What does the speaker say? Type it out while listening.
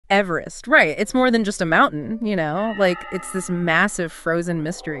Everest, right. It's more than just a mountain, you know? Like, it's this massive frozen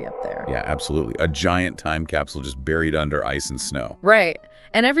mystery up there. Yeah, absolutely. A giant time capsule just buried under ice and snow. Right.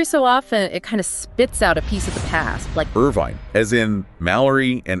 And every so often, it kind of spits out a piece of the past, like Irvine, as in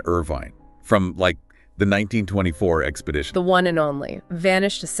Mallory and Irvine, from, like, the 1924 expedition. the one and only.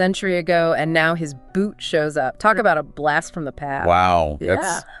 Vanished a century ago, and now his boot shows up. Talk about a blast from the past. Wow.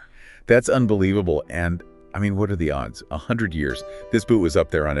 Yeah. That's unbelievable. And, I mean, what are the odds? 100 years. This boot was up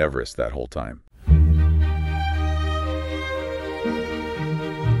there on Everest that whole time.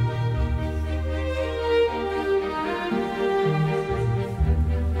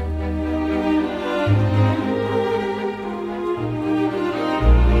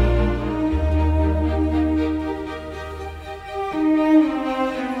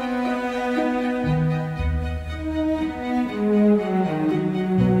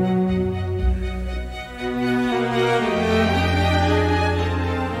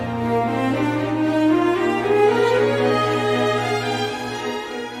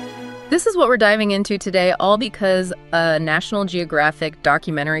 This is what we're diving into today, all because a National Geographic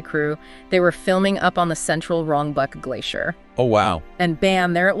documentary crew, they were filming up on the central Rongbuk Glacier. Oh, wow. And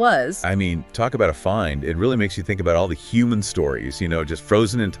bam, there it was. I mean, talk about a find. It really makes you think about all the human stories, you know, just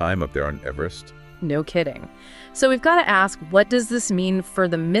frozen in time up there on Everest. No kidding. So we've got to ask, what does this mean for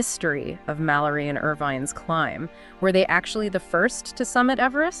the mystery of Mallory and Irvine's climb? Were they actually the first to summit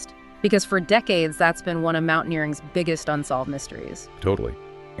Everest? Because for decades, that's been one of mountaineering's biggest unsolved mysteries. Totally.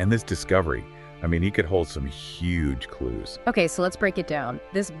 And this discovery, I mean, he could hold some huge clues. Okay, so let's break it down.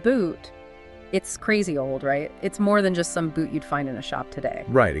 This boot, it's crazy old, right? It's more than just some boot you'd find in a shop today.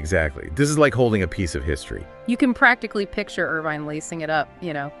 Right, exactly. This is like holding a piece of history. You can practically picture Irvine lacing it up,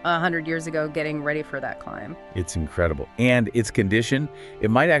 100 years ago, getting ready for that climb. It's incredible. And its condition, it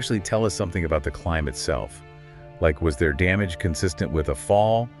might actually tell us something about the climb itself. Like, was there damage consistent with a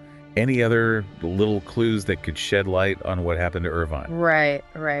fall? Any other little clues that could shed light on what happened to Irvine? Right.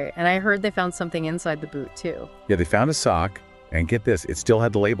 And I heard they found something inside the boot, too. Yeah, they found a sock, and get this, it still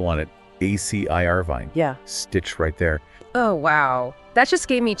had the label on it, ACI Irvine. Yeah. Stitched right there. Oh, wow. That just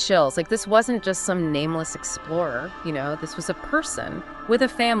gave me chills. Like, this wasn't just some nameless explorer, this was a person with a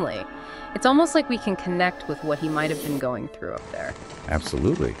family. It's almost like we can connect with what he might have been going through up there.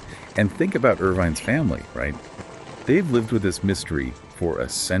 Absolutely. And think about Irvine's family, right? They've lived with this mystery for a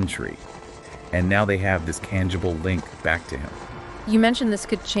century, and now they have this tangible link back to him. You mentioned this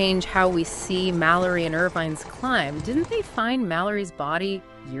could change how we see Mallory and Irvine's climb. Didn't they find Mallory's body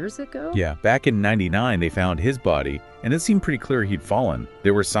years ago? Yeah, back in '99, they found his body, and it seemed pretty clear he'd fallen.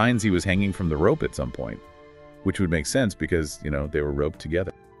 There were signs he was hanging from the rope at some point, which would make sense because, they were roped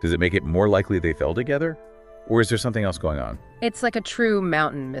together. Does it make it more likely they fell together? Or is there something else going on? It's like a true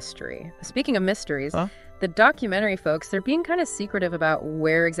mountain mystery. Speaking of mysteries, Huh? the documentary folks, they're being kind of secretive about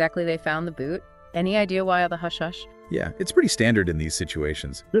where exactly they found the boot. Any idea why all the hush-hush? Yeah, it's pretty standard in these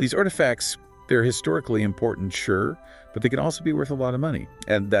situations. These artifacts, they're historically important, sure, but they can also be worth a lot of money.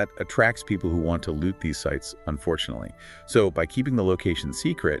 And that attracts people who want to loot these sites, unfortunately. So by keeping the location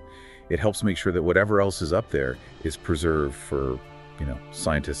secret, it helps make sure that whatever else is up there is preserved for,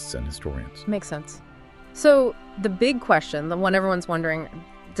 scientists and historians. Makes sense. So the big question, the one everyone's wondering,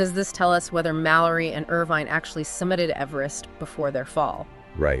 does this tell us whether Mallory and Irvine actually summited Everest before their fall?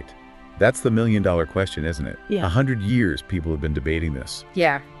 Right. That's the million-dollar question, isn't it? Yeah. 100 years people have been debating this.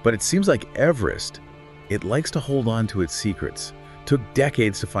 Yeah. But it seems like Everest, it likes to hold on to its secrets. Took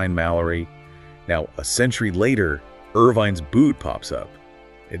decades to find Mallory. Now, a century later, Irvine's boot pops up.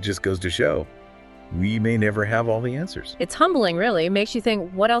 It just goes to show, we may never have all the answers. It's humbling, really. It makes you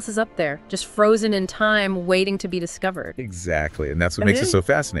think, what else is up there? Just frozen in time, waiting to be discovered. Exactly, and that's what makes it so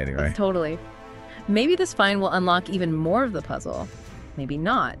fascinating, right? Totally. Maybe this find will unlock even more of the puzzle. Maybe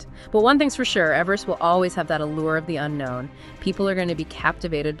not. But one thing's for sure, Everest will always have that allure of the unknown. People are going to be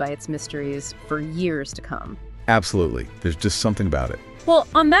captivated by its mysteries for years to come. Absolutely. There's just something about it. Well,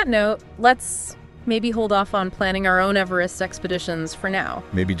 on that note, let's maybe hold off on planning our own Everest expeditions for now.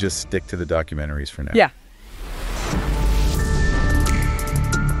 Maybe just stick to the documentaries for now. Yeah.